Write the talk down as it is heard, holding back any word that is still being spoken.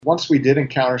Once we did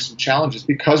encounter some challenges,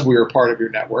 because we were part of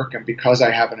your network and because I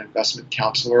have an investment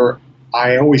counselor,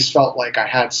 I always felt like I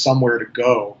had somewhere to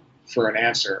go for an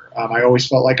answer. I always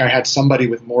felt like I had somebody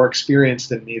with more experience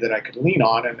than me that I could lean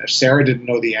on, and if Sarah didn't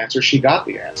know the answer, she got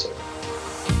the answer.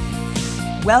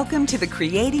 Welcome to the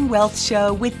Creating Wealth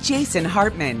Show with Jason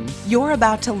Hartman. You're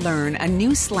about to learn a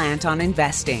new slant on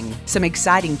investing, some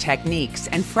exciting techniques,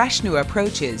 and fresh new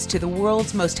approaches to the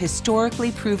world's most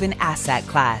historically proven asset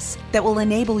class that will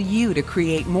enable you to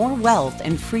create more wealth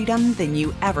and freedom than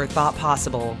you ever thought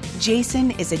possible.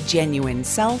 Jason is a genuine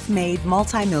self-made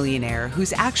multimillionaire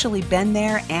who's actually been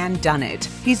there and done it.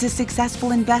 He's a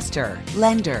successful investor,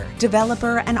 lender,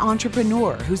 developer, and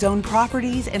entrepreneur who's owned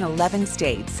properties in 11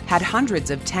 states, had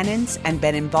hundreds of tenants, and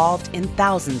been involved in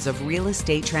thousands of real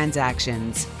estate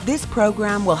transactions. This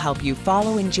program will help you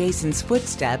follow in Jason's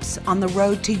footsteps on the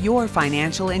road to your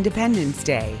financial independence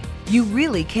day. You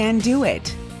really can do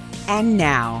it. And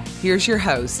now, here's your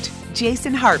host,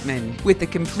 Jason Hartman, with the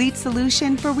complete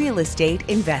solution for real estate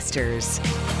investors.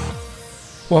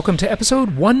 Welcome to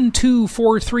episode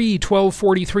 1243,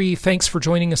 1243. Thanks for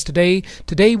joining us today.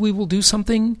 Today we will do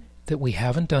something that we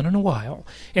haven't done in a while,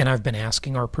 and I've been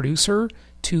asking our producer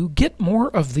to get more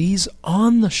of these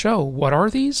on the show. What are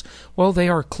these? Well, they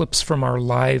are clips from our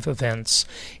live events.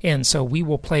 And so we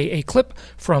will play a clip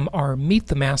from our Meet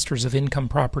the Masters of Income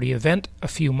Property event a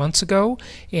few months ago,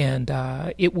 and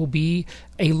it will be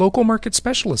a local market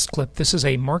specialist clip. This is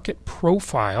a market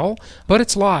profile, but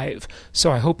it's live.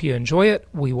 So I hope you enjoy it.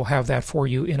 We will have that for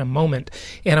you in a moment.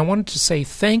 And I wanted to say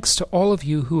thanks to all of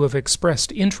you who have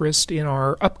expressed interest in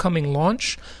our upcoming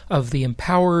launch of the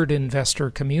Empowered Investor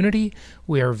Community.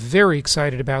 We are very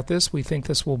excited about this. We think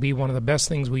this will be one of the best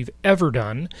things we've ever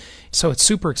done. So it's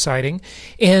super exciting.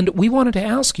 And we wanted to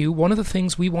ask you, one of the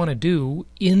things we want to do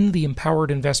in the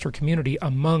Empowered Investor Community,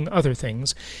 among other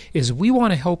things, is we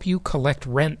want to help you collect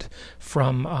rent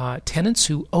from tenants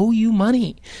who owe you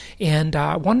money. And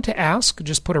I wanted to ask,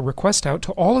 just put a request out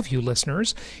to all of you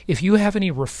listeners, if you have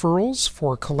any referrals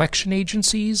for collection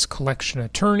agencies, collection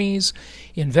attorneys,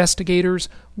 investigators,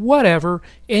 whatever,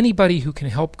 anybody who can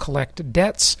help collect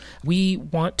debts, we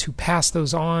want to pass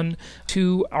those on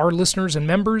to our listeners and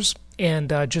members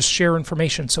and just share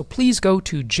information. So please go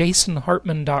to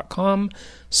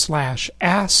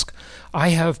jasonhartman.com/ask. I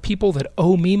have people that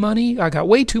owe me money. I got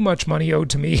way too much money owed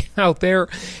to me out there,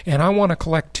 and I want to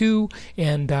collect too,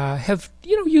 and have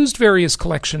used various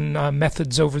collection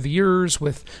methods over the years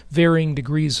with varying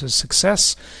degrees of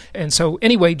success. And so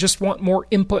anyway, just want more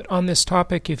input on this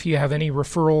topic. If you have any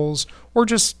referrals or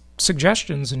just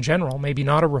suggestions in general, maybe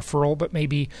not a referral, but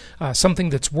maybe something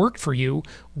that's worked for you,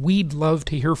 we'd love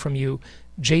to hear from you.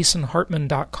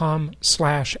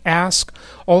 jasonhartman.com/ask.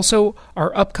 Also,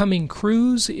 our upcoming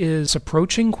cruise is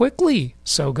approaching quickly,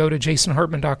 so go to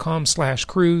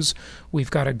jasonhartman.com/cruise.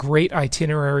 We've got a great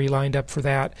itinerary lined up for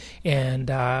that, and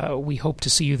we hope to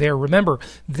see you there. Remember,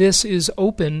 this is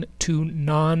open to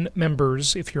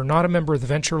non-members. If you're not a member of the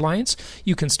Venture Alliance,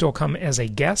 you can still come as a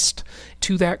guest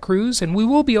to that cruise, and we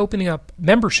will be opening up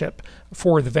membership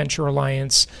for the Venture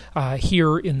Alliance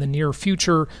here in the near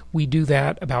future. We do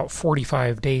that about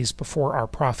 45 days before our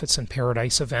Profits in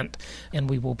Paradise event, and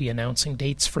we will be announcing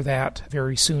dates for that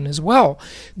very soon as well.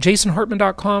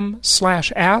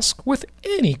 jasonhartman.com/ask with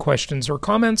any questions or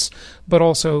comments, but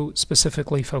also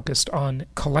specifically focused on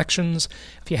collections.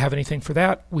 If you have anything for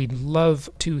that, we'd love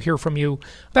to hear from you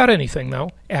about anything, though,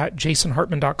 at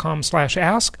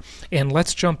jasonhartman.com/ask. And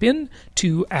let's jump in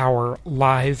to our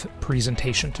live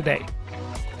presentation today.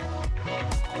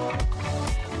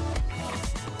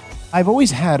 I've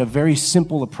always had a very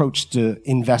simple approach to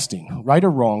investing. Right or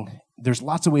wrong, there's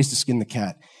lots of ways to skin the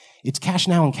cat. It's cash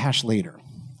now and cash later.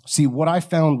 See, what I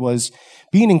found was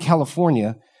being in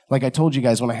California, like I told you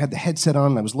guys, when I had the headset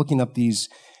on, I was looking up these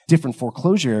different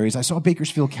foreclosure areas. I saw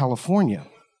Bakersfield, California.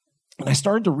 And I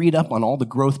started to read up on all the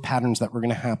growth patterns that were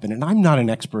going to happen. And I'm not an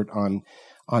expert on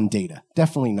data,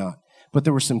 definitely not. But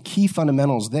there were some key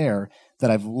fundamentals there that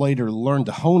I've later learned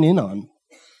to hone in on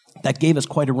that gave us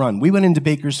quite a run. We went into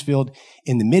Bakersfield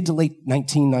in the mid to late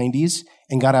 1990s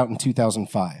and got out in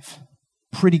 2005.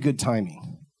 Pretty good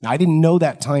timing. Now, I didn't know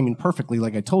that timing perfectly,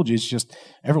 like I told you. It's just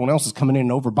everyone else is coming in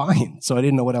and overbuying, so I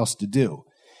didn't know what else to do.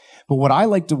 But what I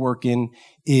like to work in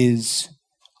is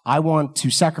I want to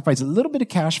sacrifice a little bit of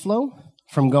cash flow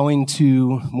from going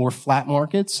to more flat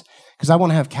markets because I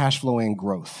want to have cash flow and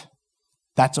growth.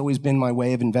 That's always been my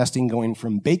way of investing, going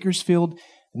from Bakersfield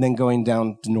and then going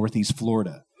down to Northeast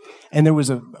Florida. And there was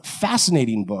a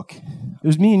fascinating book. It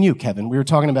was me and you, Kevin. We were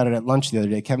talking about it at lunch the other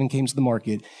day. Kevin came to the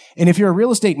market. And if you're a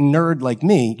real estate nerd like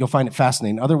me, you'll find it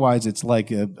fascinating. Otherwise, it's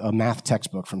like a math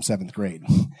textbook from 7th grade.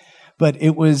 But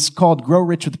it was called Grow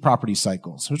Rich with Property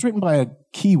Cycles. It was written by a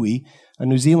Kiwi, a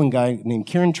New Zealand guy named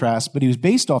Kieran Trask, but he was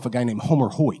based off a guy named Homer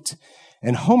Hoyt.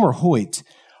 And Homer Hoyt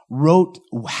wrote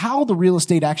how the real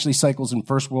estate actually cycles in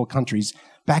first world countries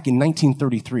back in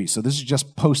 1933. So this is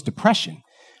just post-Depression,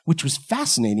 which was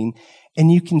fascinating.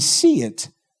 And you can see it.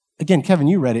 Again, Kevin,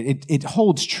 you read it. It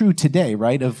holds true today,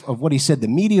 right, of what he said the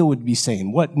media would be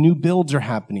saying, what new builds are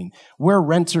happening, where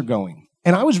rents are going.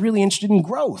 And I was really interested in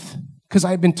growth because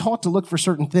I had been taught to look for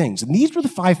certain things. And these were the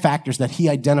 5 factors that he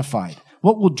identified.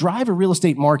 What will drive a real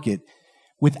estate market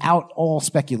without all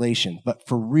speculation, but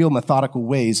for real methodical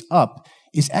ways up,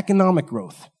 is economic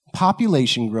growth,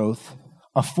 population growth,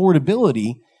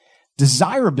 affordability,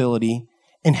 desirability,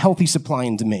 and healthy supply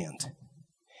and demand.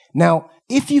 Now,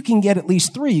 if you can get at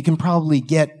least 3, you can probably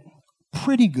get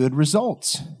pretty good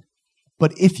results.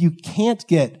 But if you can't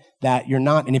get that, you're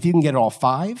not. And if you can get all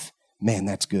 5, man,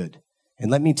 that's good. And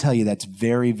let me tell you, that's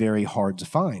very, very hard to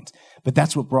find. But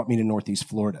that's what brought me to Northeast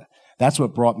Florida. That's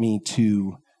what brought me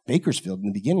to Bakersfield in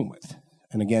the beginning with.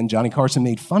 And again, Johnny Carson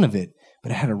made fun of it,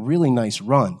 but it had a really nice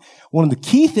run. One of the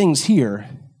key things here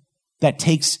that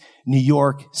takes New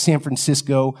York, San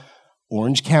Francisco,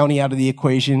 Orange County out of the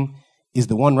equation is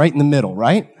the one right in the middle,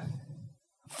 right?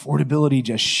 Affordability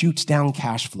just shoots down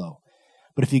cash flow.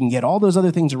 But if you can get all those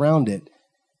other things around it,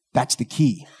 that's the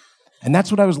key. And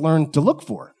that's what I was learned to look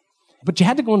for. But you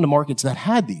had to go into markets that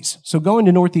had these. So going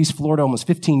to Northeast Florida almost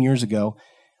 15 years ago,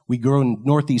 we grew in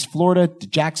Northeast Florida to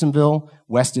Jacksonville,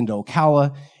 west into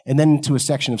Ocala, and then into a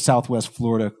section of Southwest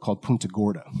Florida called Punta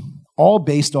Gorda, all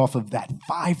based off of that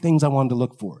 5 things I wanted to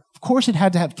look for. Of course, it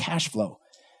had to have cash flow,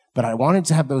 but I wanted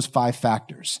to have those 5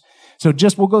 factors. So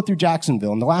we'll go through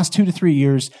Jacksonville. In the last 2 to 3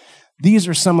 years, these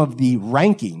are some of the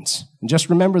rankings. And just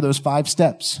remember those 5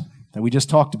 steps that we just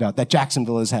talked about that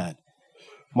Jacksonville has had.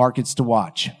 Markets to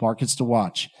watch,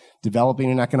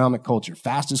 developing an economic culture,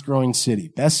 fastest growing city,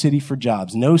 best city for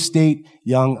jobs, no state,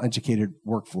 young, educated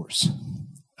workforce.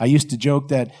 I used to joke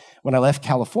that when I left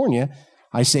California,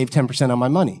 I saved 10% on my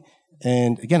money.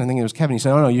 And again, I think it was Kevin, he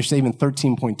said, oh no, you're saving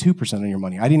 13.2% on your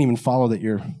money. I didn't even follow that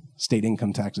your state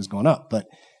income tax has gone up, but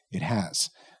it has.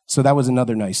 So that was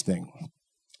another nice thing.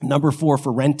 Number 4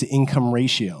 for rent to income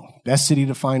ratio, best city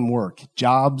to find work,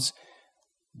 jobs,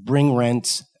 bring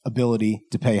rents, ability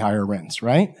to pay higher rents,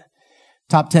 right?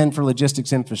 Top 10 for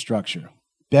logistics infrastructure.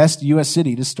 Best U.S.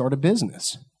 city to start a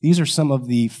business. These are some of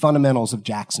the fundamentals of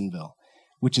Jacksonville,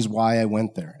 which is why I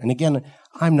went there. And again,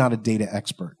 I'm not a data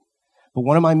expert. But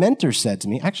one of my mentors said to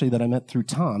me, actually that I met through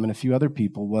Tom and a few other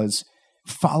people, was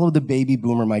follow the baby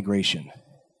boomer migration.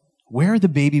 Where are the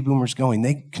baby boomers going?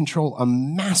 They control a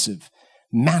massive,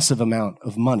 massive amount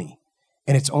of money.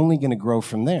 And it's only going to grow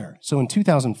from there. So in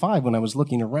 2005, when I was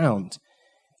looking around,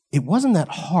 it wasn't that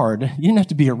hard. You didn't have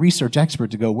to be a research expert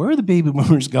to go, where are the baby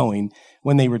boomers going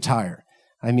when they retire?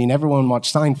 I mean, everyone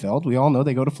watched Seinfeld. We all know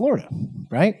they go to Florida,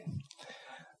 right?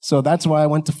 So that's why I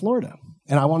went to Florida.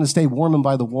 And I want to stay warm and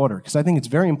by the water because I think it's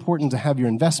very important to have your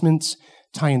investments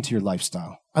tie into your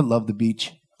lifestyle. I love the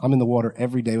beach. I'm in the water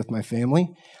every day with my family.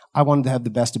 I wanted to have the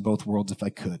best of both worlds if I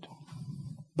could.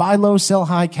 Buy low, sell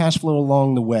high, cash flow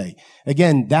along the way.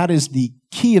 Again, that is the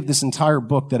key of this entire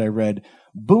book that I read.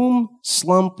 Boom,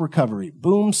 slump, recovery.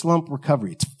 Boom, slump,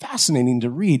 recovery. It's fascinating to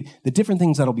read the different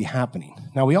things that'll be happening.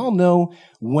 Now, we all know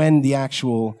when the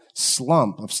actual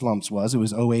slump of slumps was. It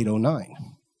was 08, 09.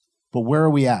 But where are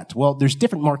we at? Well, there's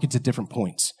different markets at different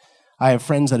points. I have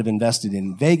friends that have invested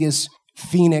in Vegas,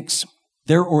 Phoenix.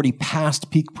 They're already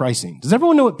past peak pricing. Does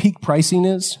everyone know what peak pricing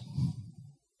is?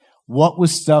 What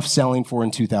was stuff selling for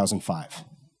in 2005?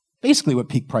 Basically what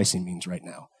peak pricing means right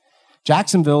now.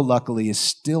 Jacksonville, luckily, is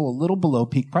still a little below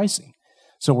peak pricing.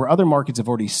 So where other markets have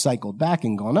already cycled back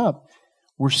and gone up,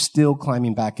 we're still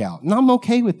climbing back out. And I'm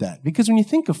okay with that because when you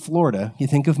think of Florida, you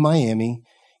think of Miami,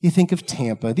 you think of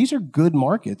Tampa. These are good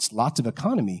markets, lots of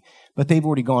economy, but they've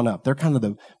already gone up. They're kind of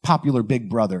the popular big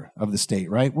brother of the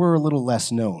state, right? We're a little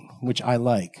less known, which I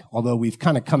like, although we've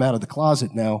kind of come out of the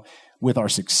closet now with our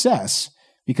success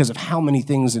because of how many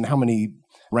things and how many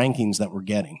rankings that we're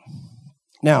getting.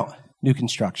 Now, new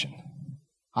construction.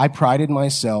 I prided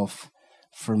myself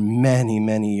for many,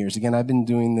 many years. Again, I've been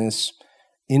doing this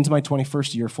into my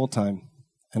 21st year full time,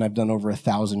 and I've done over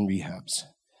 1,000 rehabs.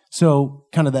 So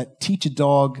kind of that teach a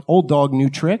dog, old dog, new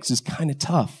tricks is kind of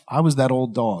tough. I was that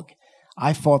old dog.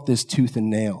 I fought this tooth and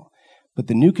nail. But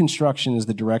the new construction is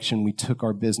the direction we took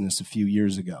our business a few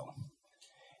years ago.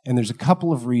 And there's a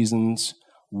couple of reasons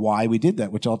why we did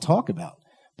that, which I'll talk about.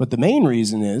 But the main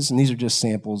reason is, and these are just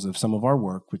samples of some of our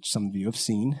work, which some of you have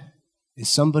seen, is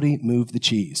Somebody Move the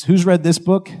Cheese. Who's read this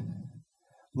book?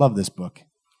 Love this book.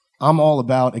 I'm all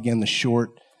about, again, the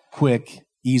short, quick,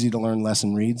 easy-to-learn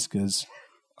lesson reads because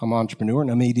I'm an entrepreneur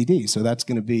and I'm ADD, so that's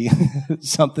going to be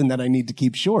something that I need to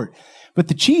keep short. But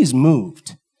the cheese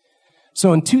moved.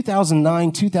 So in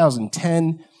 2009,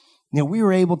 2010, we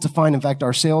were able to find, in fact,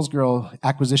 our sales girl,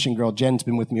 acquisition girl, Jen's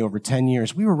been with me over 10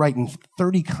 years. We were writing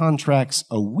 30 contracts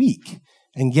a week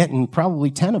and getting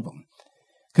probably 10 of them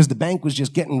because the bank was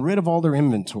just getting rid of all their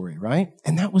inventory, right?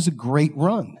 And that was a great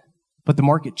run. But the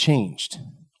market changed.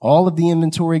 All of the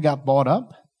inventory got bought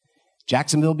up.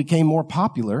 Jacksonville became more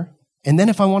popular. And then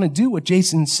if I want to do what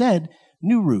Jason said,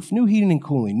 new roof, new heating and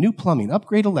cooling, new plumbing,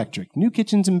 upgrade electric, new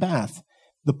kitchens and bath,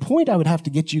 the point I would have to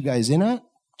get you guys in at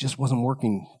just wasn't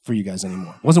working for you guys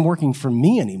anymore. It wasn't working for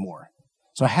me anymore.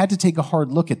 So I had to take a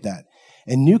hard look at that.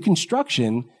 And new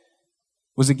construction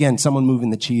was, again, someone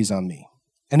moving the cheese on me.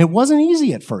 And it wasn't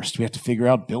easy at first. We had to figure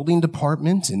out building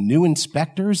departments and new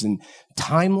inspectors and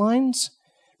timelines.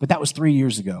 But that was 3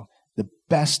 years ago. The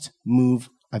best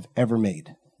move I've ever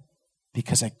made.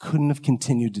 Because I couldn't have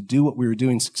continued to do what we were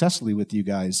doing successfully with you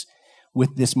guys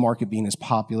with this market being as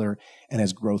popular and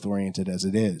as growth-oriented as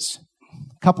it is.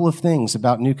 A couple of things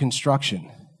about new construction.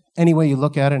 Any way you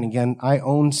look at it, and again, I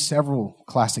own several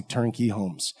classic turnkey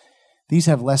homes. These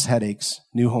have less headaches,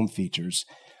 new home features,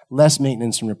 less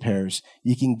maintenance and repairs.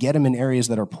 You can get them in areas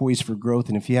that are poised for growth,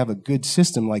 and if you have a good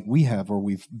system like we have, where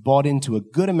we've bought into a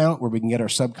good amount where we can get our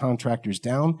subcontractors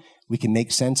down, we can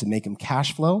make sense and make them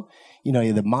cash flow.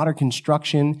 The modern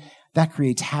construction, that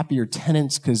creates happier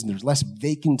tenants because there's less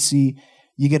vacancy.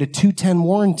 You get a 210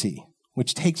 warranty,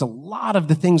 which takes a lot of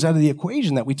the things out of the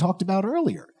equation that we talked about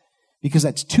earlier, because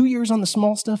that's 2 years on the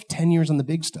small stuff, 10 years on the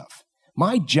big stuff.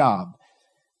 My job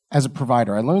as a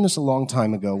provider, I learned this a long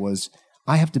time ago, was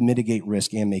I have to mitigate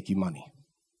risk and make you money.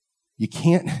 You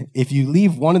can't, if you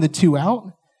leave one of the two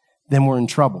out, then we're in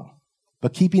trouble.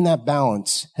 But keeping that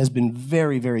balance has been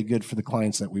very, very good for the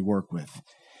clients that we work with.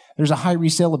 There's a high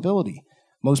resaleability.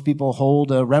 Most people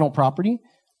hold a rental property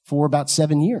for about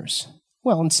 7 years.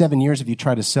 Well, in 7 years, if you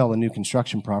try to sell a new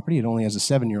construction property, it only has a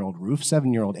 7-year-old roof,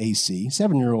 7-year-old AC,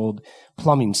 7-year-old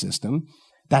plumbing system.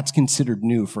 That's considered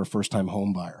new for a first-time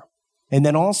home buyer. And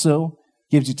then also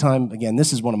gives you time, again,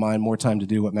 this is one of mine, more time to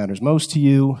do what matters most to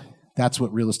you. That's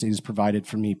what real estate has provided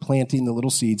for me, planting the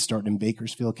little seeds starting in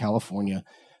Bakersfield, California,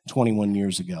 21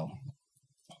 years ago.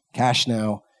 Cash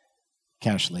now,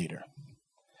 cash later.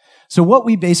 So what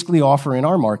we basically offer in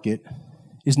our market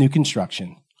is new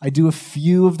construction. I do a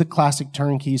few of the classic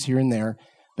turnkeys here and there,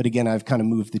 but again, I've kind of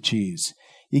moved the cheese.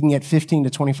 You can get 15 to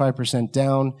 25%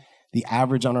 down. The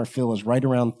average on our fill is right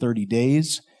around 30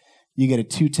 days. You get a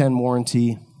 210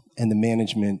 warranty, and the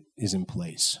management is in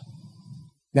place.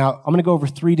 Now, I'm going to go over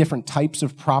 3 different types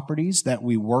of properties that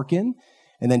we work in,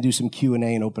 and then do some Q&A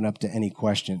and open up to any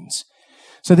questions.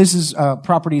 So this is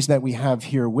properties that we have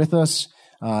here with us.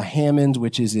 Hammond,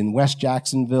 which is in West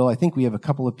Jacksonville. I think we have a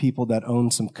couple of people that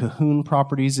own some Cahoon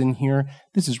properties in here.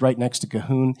 This is right next to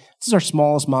Cahoon. This is our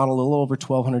smallest model, a little over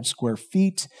 1,200 square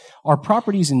feet. Our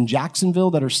properties in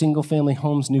Jacksonville that are single-family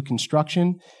homes, new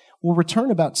construction, will return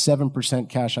about 7%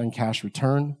 cash-on-cash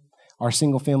return. Our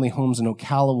single-family homes in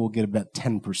Ocala will get about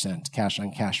 10%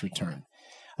 cash-on-cash return.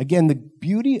 Again, the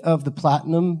beauty of the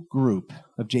Platinum group,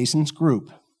 of Jason's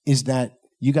group, is that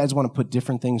you guys want to put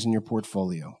different things in your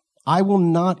portfolio. I will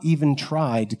not even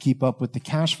try to keep up with the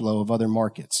cash flow of other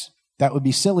markets. That would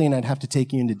be silly, and I'd have to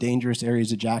take you into dangerous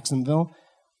areas of Jacksonville.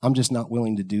 I'm just not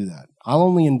willing to do that. I'll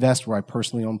only invest where I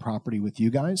personally own property with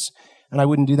you guys, and I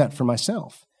wouldn't do that for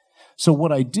myself. So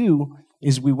what I do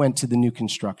is we went to the new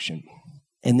construction,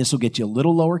 and this will get you a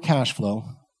little lower cash flow,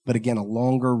 but again, a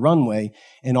longer runway,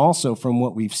 and also from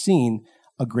what we've seen,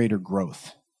 a greater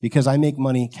growth. Because I make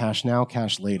money cash now,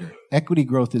 cash later. Equity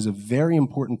growth is a very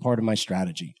important part of my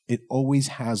strategy. It always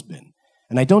has been.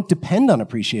 And I don't depend on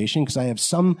appreciation because I have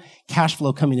some cash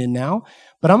flow coming in now,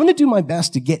 but I'm going to do my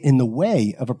best to get in the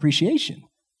way of appreciation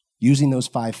using those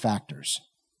 5 factors.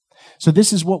 So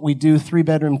this is what we do,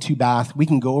 3-bedroom, 2-bath. We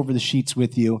can go over the sheets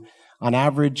with you. On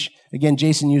average, again,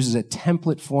 Jason uses a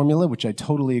template formula, which I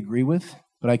totally agree with,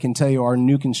 but I can tell you our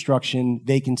new construction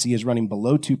vacancy is running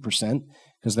below 2%.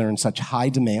 Because they're in such high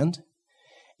demand,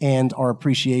 and our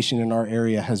appreciation in our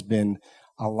area has been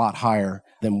a lot higher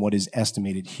than what is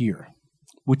estimated here,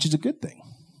 which is a good thing.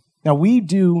 Now, we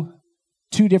do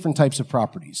 2 different types of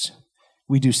properties.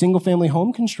 We do single-family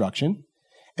home construction,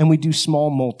 and we do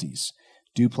small multis,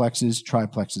 duplexes,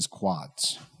 triplexes,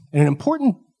 quads. And an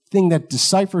important thing that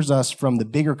deciphers us from the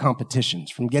bigger competitions,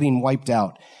 from getting wiped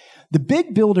out, the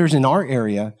big builders in our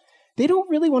area, they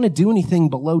don't really want to do anything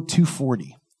below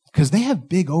 240 because they have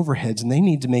big overheads and they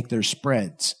need to make their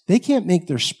spreads. They can't make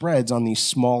their spreads on these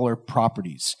smaller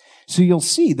properties. So you'll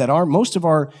see that most of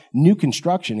our new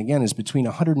construction, again, is between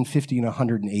 150 and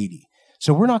 180.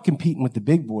 So we're not competing with the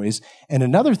big boys. And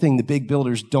another thing the big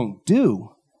builders don't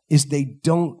do is they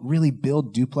don't really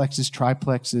build duplexes,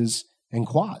 triplexes, and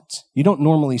quads. You don't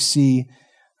normally see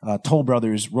Toll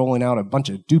Brothers rolling out a bunch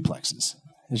of duplexes.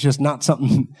 It's just not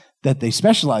something that they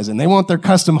specialize in. They want their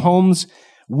custom homes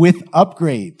with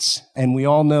upgrades. And we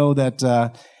all know that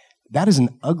that is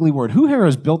an ugly word. Who here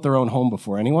has built their own home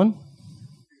before? Anyone?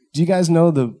 Do you guys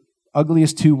know the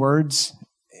ugliest two words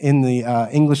in the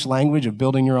English language of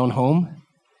building your own home?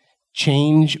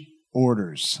 Change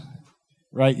orders.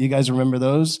 Right? You guys remember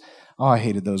those? Oh, I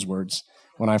hated those words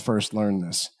when I first learned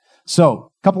this.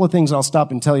 So, a couple of things I'll stop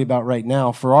and tell you about right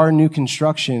now. For our new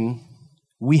construction,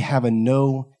 we have a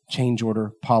no change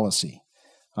order policy.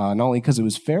 Not only because it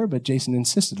was fair, but Jason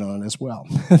insisted on it as well.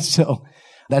 So,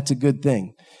 that's a good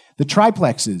thing. The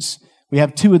triplexes, we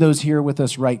have 2 of those here with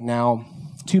us right now.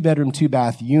 2-bedroom,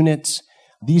 2-bath units.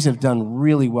 These have done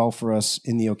really well for us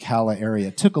in the Ocala area.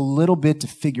 It took a little bit to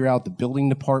figure out the building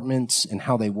departments and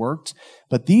how they worked,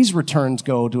 but these returns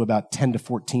go to about 10 to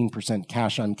 14%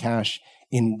 cash on cash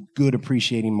in good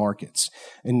appreciating markets.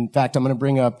 In fact, I'm going to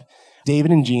bring up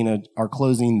David and Gina are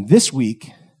closing this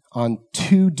week on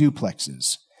 2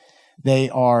 duplexes. They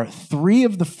are 3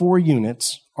 of the 4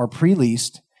 units are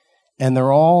pre-leased, and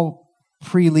they're all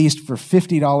pre-leased for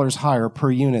 $50 higher per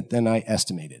unit than I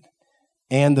estimated.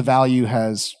 And the value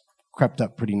has crept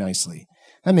up pretty nicely.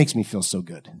 That makes me feel so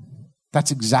good.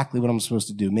 That's exactly what I'm supposed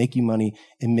to do, make you money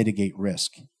and mitigate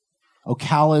risk.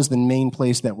 Ocala is the main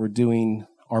place that we're doing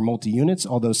our multi-units,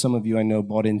 although some of you I know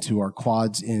bought into our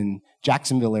quads in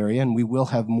Jacksonville area, and we will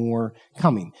have more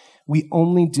coming. We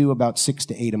only do about 6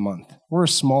 to 8 a month. We're a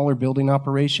smaller building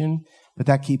operation, but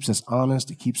that keeps us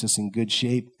honest, it keeps us in good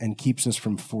shape, and keeps us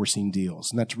from forcing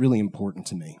deals, and that's really important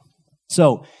to me.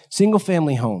 So,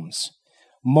 single-family homes.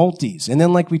 Multis. And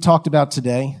then like we talked about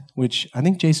today, which I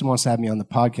think Jason wants to have me on the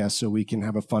podcast so we can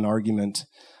have a fun argument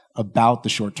about the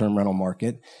short-term rental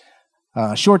market.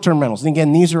 Short-term rentals. And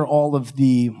again, these are all of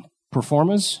the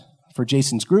performas for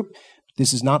Jason's group.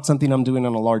 This is not something I'm doing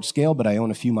on a large scale, but I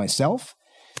own a few myself.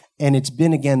 And it's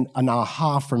been, again, an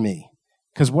aha for me.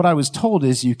 Because what I was told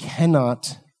is you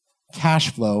cannot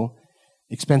cash flow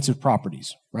expensive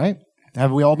properties, right?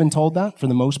 Have we all been told that for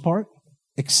the most part?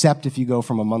 Except if you go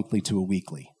from a monthly to a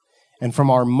weekly. And from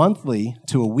our monthly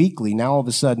to a weekly, now all of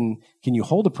a sudden, can you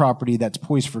hold a property that's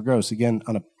poised for growth? Again,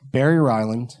 on a barrier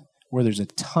island where there's a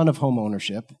ton of home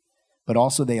ownership, but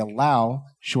also they allow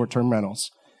short-term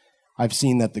rentals. I've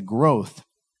seen that the growth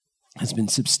has been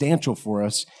substantial for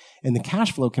us, and the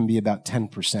cash flow can be about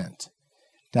 10%.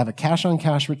 To have a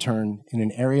cash-on-cash return in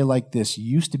an area like this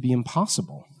used to be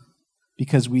impossible,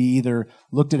 because we either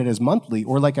looked at it as monthly,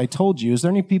 or like I told you, is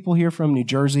there any people here from New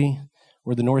Jersey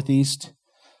or the Northeast?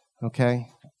 Okay.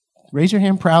 Raise your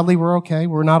hand proudly. We're okay.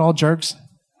 We're not all jerks.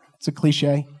 It's a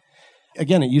cliche.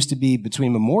 Again, it used to be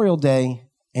between Memorial Day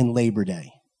and Labor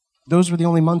Day. Those were the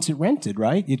only months it rented,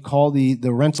 right? You'd call the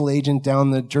rental agent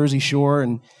down the Jersey Shore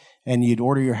and you'd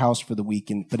order your house for the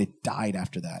weekend, but it died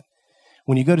after that.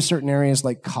 When you go to certain areas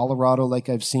like Colorado, like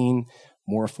I've seen,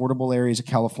 more affordable areas of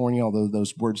California, although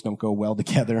those words don't go well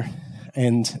together,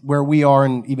 and where we are,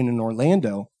 and even in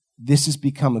Orlando, this has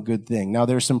become a good thing. Now,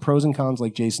 there's some pros and cons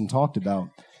like Jason talked about,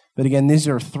 but again, these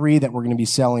are 3 that we're going to be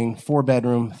selling,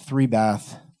 4-bedroom,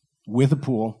 3-bath, with a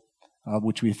pool,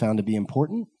 which we found to be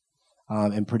important,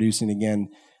 and producing, again,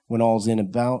 when all's in,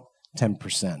 about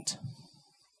 10%.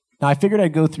 Now, I figured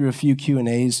I'd go through a few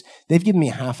Q&As. They've given me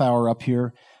a half hour up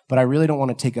here, but I really don't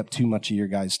want to take up too much of your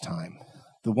guys' time.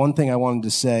 The one thing I wanted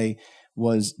to say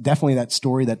was definitely that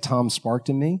story that Tom sparked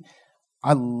in me.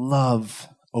 I love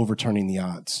overturning the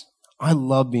odds. I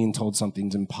love being told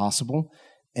something's impossible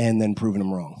and then proving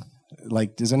them wrong.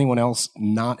 Like, does anyone else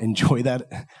not enjoy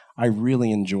that? I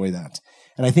really enjoy that.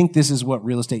 And I think this is what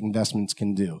real estate investments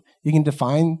can do. You can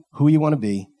define who you want to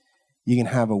be. You can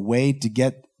have a way to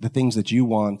get the things that you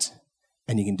want,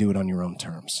 and you can do it on your own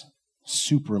terms.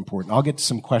 Super important. I'll get to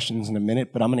some questions in a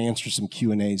minute, but I'm going to answer some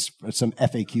Q&As, some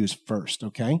FAQs first,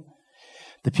 okay?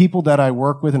 The people that I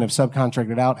work with and have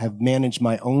subcontracted out have managed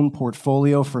my own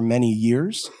portfolio for many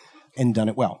years and done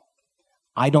it well.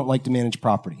 I don't like to manage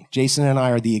property. Jason and I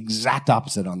are the exact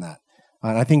opposite on that.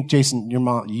 And I think, Jason,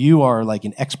 you are like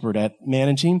an expert at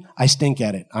managing. I stink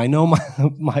at it. I know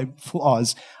my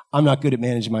flaws. I'm not good at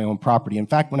managing my own property. In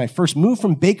fact, when I first moved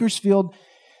from Bakersfield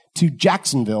to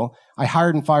Jacksonville, I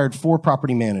hired and fired 4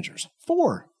 property managers.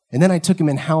 4. And then I took him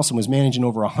in-house and was managing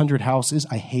over 100 houses.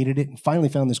 I hated it and finally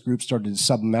found this group, started to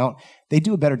sub them out. They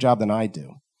do a better job than I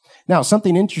do. Now,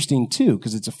 something interesting too,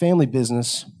 because it's a family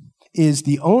business, is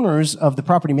the owners of the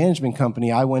property management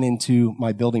company I went into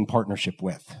my building partnership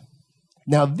with.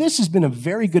 Now, this has been a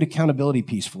very good accountability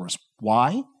piece for us.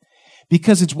 Why?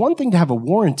 Because it's one thing to have a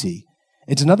warranty.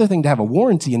 It's another thing to have a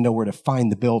warranty and know where to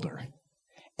find the builder.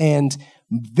 And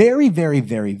very, very,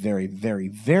 very, very, very,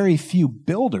 very few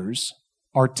builders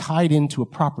are tied into a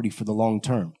property for the long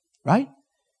term, right?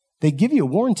 They give you a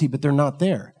warranty, but they're not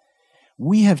there.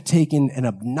 We have taken an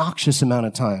obnoxious amount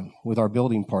of time with our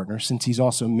building partner, since he's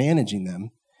also managing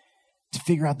them, to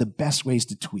figure out the best ways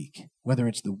to tweak, whether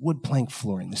it's the wood plank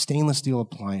flooring, the stainless steel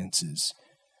appliances,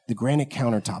 the granite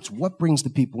countertops, what brings the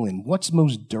people in, what's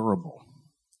most durable,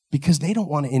 because they don't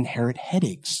want to inherit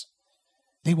headaches.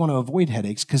 They want to avoid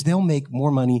headaches because they'll make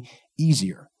more money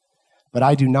easier. But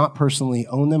I do not personally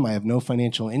own them. I have no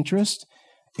financial interest,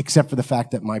 except for the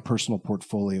fact that my personal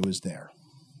portfolio is there.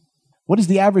 What is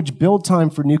the average build time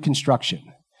for new construction?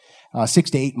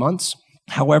 6 to 8 months.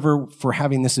 However, for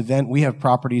having this event, we have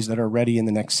properties that are ready in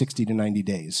the next 60 to 90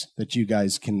 days that you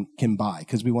guys can buy,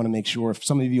 because we want to make sure if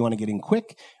some of you want to get in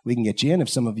quick, we can get you in. If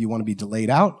some of you want to be delayed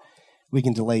out, we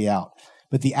can delay you out.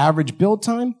 But the average build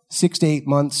time, 6 to 8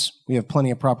 months. We have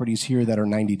plenty of properties here that are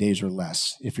 90 days or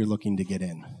less if you're looking to get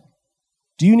in.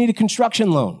 Do you need a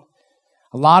construction loan?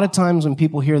 A lot of times when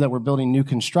people hear that we're building new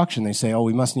construction, they say, oh,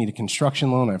 we must need a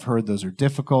construction loan. I've heard those are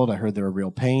difficult. I heard they're a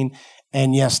real pain.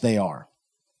 And yes, they are.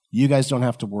 You guys don't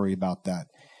have to worry about that.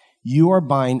 You are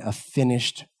buying a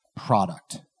finished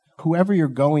product. Whoever you're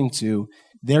going to,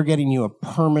 they're getting you a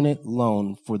permanent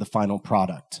loan for the final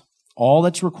product. All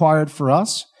that's required for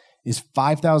us is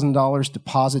 $5,000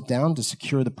 deposit down to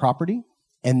secure the property.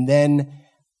 And then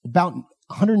about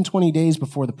 120 days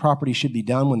before the property should be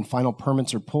done, when final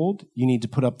permits are pulled, you need to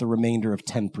put up the remainder of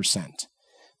 10%.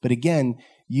 But again,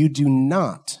 you do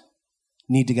not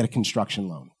need to get a construction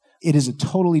loan. It is a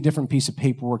totally different piece of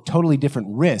paperwork, totally different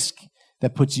risk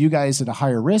that puts you guys at a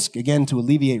higher risk. Again, to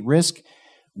alleviate risk,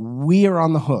 we are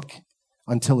on the hook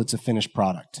until it's a finished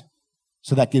product.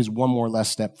 So that gives one more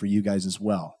less step for you guys as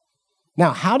well.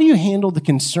 Now, how do you handle the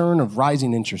concern of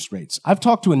rising interest rates? I've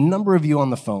talked to a number of you on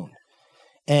the phone,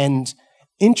 and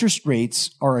interest rates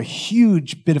are a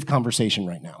huge bit of conversation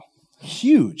right now.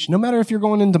 Huge. No matter if you're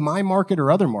going into my market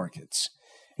or other markets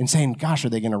and saying, gosh, are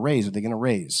they going to raise? Are they going to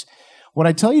raise? What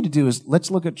I tell you to do is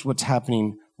let's look at what's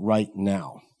happening right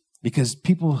now, because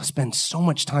people spend so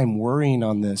much time worrying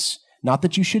on this. Not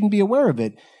that you shouldn't be aware of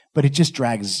it, but it just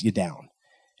drags you down.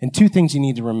 And two things you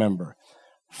need to remember.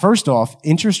 First off,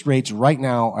 interest rates right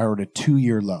now are at a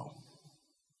 2-year low.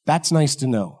 That's nice to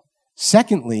know.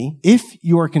 Secondly, if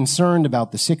you are concerned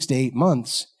about the 6 to 8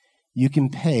 months, you can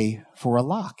pay for a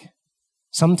lock.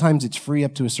 Sometimes it's free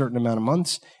up to a certain amount of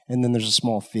months, and then there's a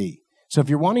small fee. So if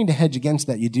you're wanting to hedge against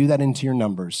that, you do that into your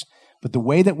numbers. But the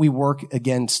way that we work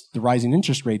against the rising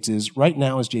interest rates is, right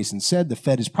now, as Jason said, the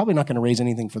Fed is probably not going to raise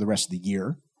anything for the rest of the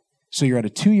year. So you're at a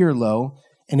 2-year low,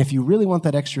 and if you really want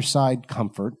that extra side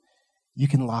comfort, you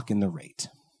can lock in the rate.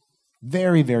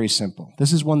 Very, very simple.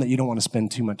 This is one that you don't want to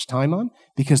spend too much time on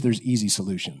because there's easy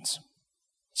solutions.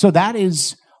 So that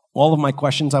is all of my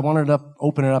questions. I wanted to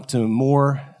open it up to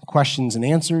more questions and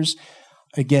answers.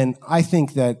 Again, I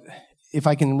think that if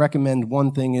I can recommend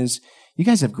one thing is you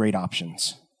guys have great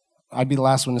options. I'd be the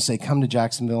last one to say come to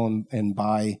Jacksonville and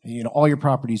buy all your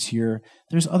properties here.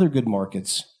 There's other good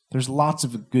markets. There's lots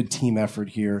of good team effort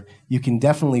here. You can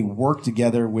definitely work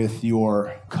together with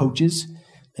your coaches.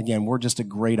 Again, we're just a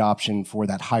great option for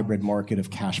that hybrid market of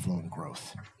cash flow and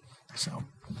growth. So,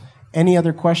 any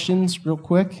other questions real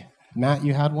quick? Matt,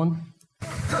 you had one?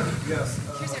 Yes.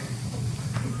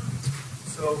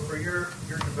 So for your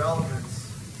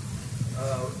developments,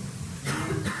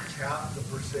 you cap the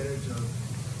percentage of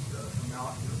the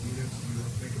amount of units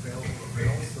you make available for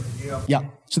rentals? Yeah.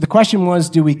 So the question was,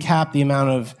 do we cap the amount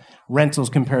of rentals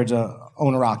compared to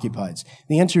owner-occupieds?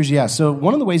 The answer is yes. So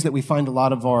one of the ways that we find a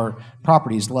lot of our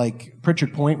properties, like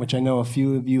Pritchard Point, which I know a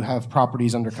few of you have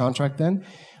properties under contract then,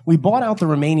 we bought out the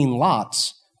remaining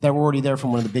lots that were already there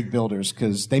from one of the big builders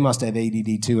because they must have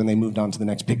ADD too and they moved on to the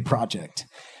next big project.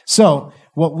 So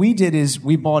what we did is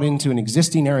we bought into an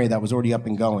existing area that was already up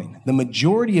and going. The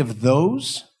majority of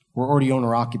those were already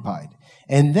owner-occupied.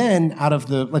 And then out of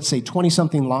the, let's say,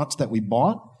 20-something lots that we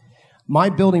bought, my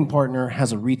building partner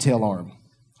has a retail arm.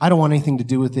 I don't want anything to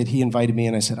do with it. He invited me,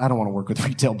 and I said, I don't want to work with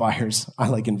retail buyers. I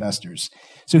like investors.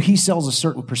 So he sells a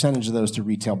certain percentage of those to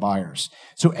retail buyers.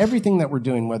 So everything that we're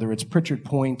doing, whether it's Pritchard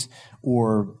Point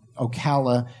or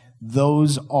Ocala,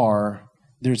 those are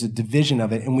there's a division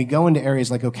of it. And we go into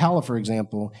areas like Ocala, for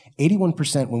example,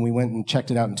 81%, when we went and checked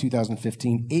it out in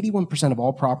 2015, 81% of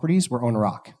all properties were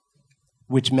owner-occ,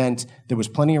 which meant there was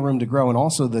plenty of room to grow. And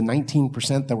also the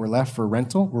 19% that were left for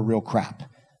rental were real crap.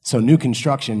 So new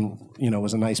construction,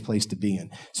 was a nice place to be in.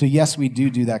 So yes, we do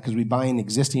that because we buy in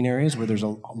existing areas where there's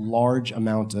a large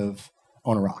amount of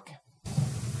owner-occ.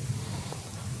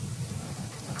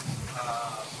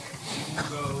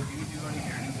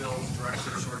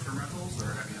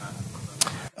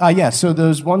 Yeah, so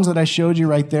those ones that I showed you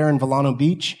right there in Volano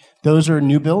Beach, those are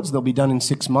new builds. They'll be done in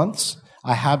 6 months.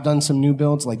 I have done some new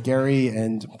builds, like Gary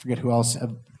and I forget who else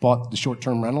have bought the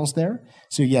short-term rentals there.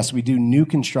 So yes, we do new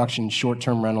construction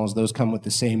short-term rentals. Those come with the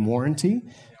same warranty.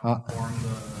 Outperform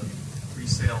the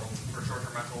resale for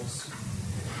short-term rentals?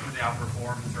 Do they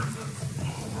outperform in terms of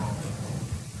overall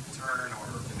return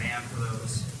or demand for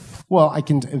those? Well,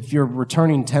 if you're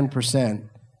returning 10%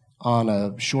 on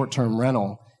a short-term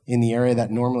rental, in the area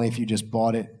that normally if you just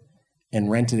bought it and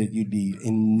rented it, you'd be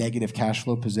in negative cash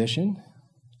flow position.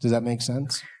 Does that make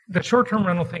sense? The short-term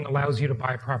rental thing allows you to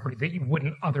buy a property that you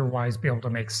wouldn't otherwise be able to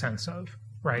make sense of,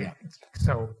 right? Yeah.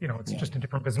 So, it's just a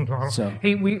different business model. So,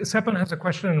 hey, Sepan has a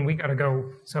question and we got to go.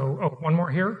 So, one more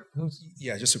here.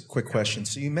 Yeah, just a quick question.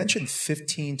 So you mentioned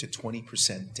 15 to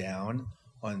 20% down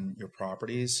on your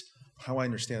properties. How I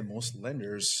understand most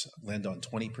lenders lend on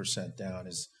 20% down.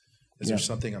 Is there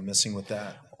something I'm missing with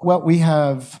that? Well, we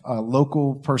have a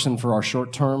local person for our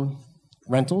short-term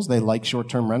rentals. They like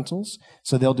short-term rentals,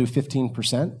 so they'll do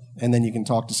 15%, and then you can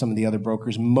talk to some of the other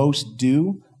brokers. Most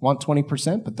do want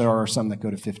 20%, but there are some that go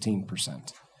to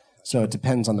 15%. So it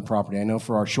depends on the property. I know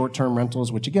for our short-term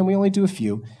rentals, which again, we only do a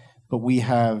few, but we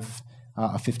have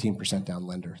a 15% down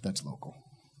lender that's local.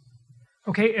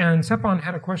 Okay, and Sepan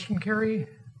had a question, Carrie,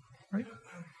 right?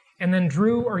 And then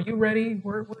Drew, are you ready?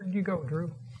 Where did you go,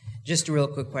 Drew? Just a real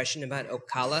quick question about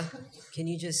Ocala. Can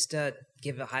you just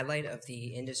give a highlight of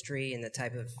the industry and the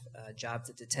type of jobs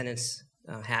that the tenants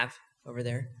have over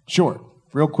there? Sure.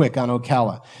 Real quick on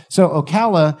Ocala. So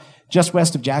Ocala, just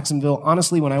west of Jacksonville,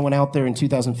 honestly, when I went out there in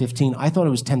 2015, I thought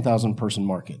it was a 10,000 person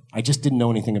market. I just didn't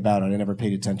know anything about it. I never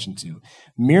paid attention to.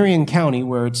 Marion County,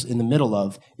 where it's in the middle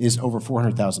of, is over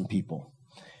 400,000 people.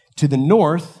 To the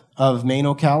north of main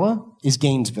Ocala is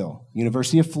Gainesville,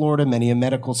 University of Florida, many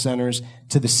medical centers.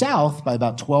 To the south, by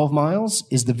about 12 miles,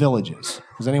 is the Villages.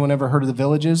 Has anyone ever heard of the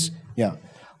Villages? Yeah.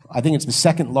 I think it's the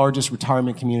second largest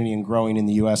retirement community and growing in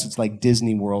the U.S. It's like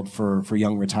Disney World for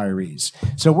young retirees.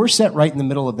 So we're set right in the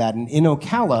middle of that. And in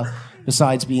Ocala,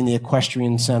 besides being the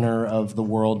equestrian center of the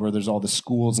world where there's all the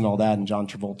schools and all that and John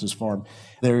Travolta's farm,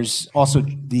 there's also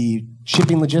the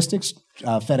shipping logistics.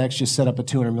 FedEx just set up a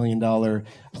 $200 million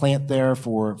plant there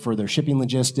for their shipping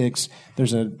logistics.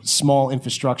 There's a small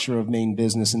infrastructure of main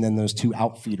business and then those two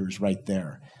outfeeders right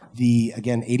there.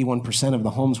 Again, 81% of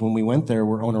the homes when we went there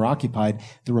were owner-occupied.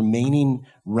 The remaining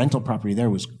rental property there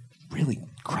was really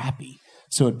crappy.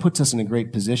 So it puts us in a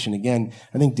great position. Again,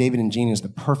 I think David and Gina is the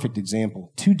perfect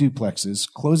example. 2 duplexes,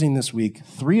 closing this week,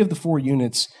 3 of the 4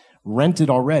 units rented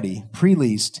already,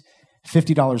 pre-leased,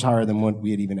 $50 higher than what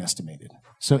we had even estimated.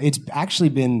 So it's actually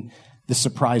been the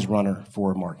surprise runner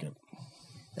for a market.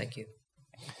 Thank you.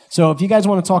 So if you guys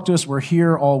want to talk to us, we're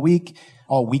here all week,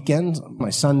 all weekend. My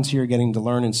son's here getting to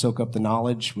learn and soak up the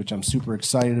knowledge, which I'm super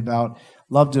excited about.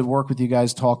 Love to work with you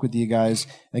guys, talk with you guys.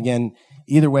 Again,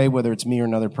 either way, whether it's me or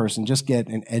another person, just get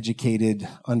an educated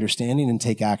understanding and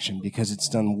take action because it's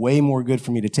done way more good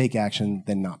for me to take action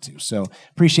than not to. So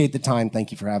appreciate the time.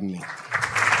 Thank you for having me.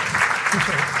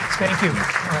 Appreciate it. Thank you.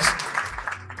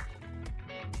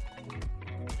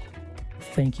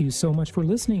 Thank you so much for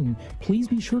listening. Please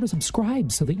be sure to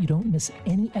subscribe so that you don't miss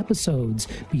any episodes.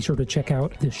 Be sure to check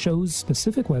out the show's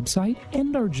specific website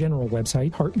and our general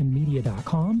website,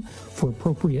 hartmanmedia.com, for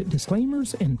appropriate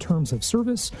disclaimers and terms of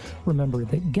service. Remember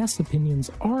that guest opinions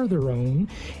are their own,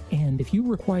 and if you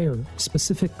require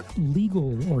specific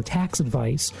legal or tax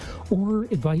advice or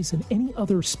advice in any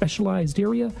other specialized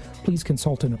area, please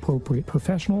consult an appropriate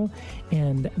professional.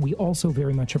 And we also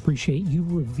very much appreciate you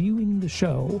reviewing the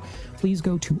show. Please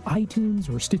go to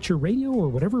iTunes or Stitcher Radio or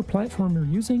whatever platform you're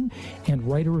using and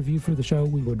write a review for the show.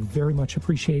 We would very much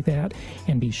appreciate that.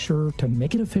 And be sure to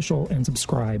make it official and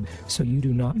subscribe so you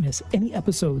do not miss any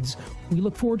episodes. We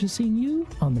look forward to seeing you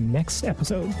on the next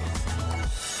episode.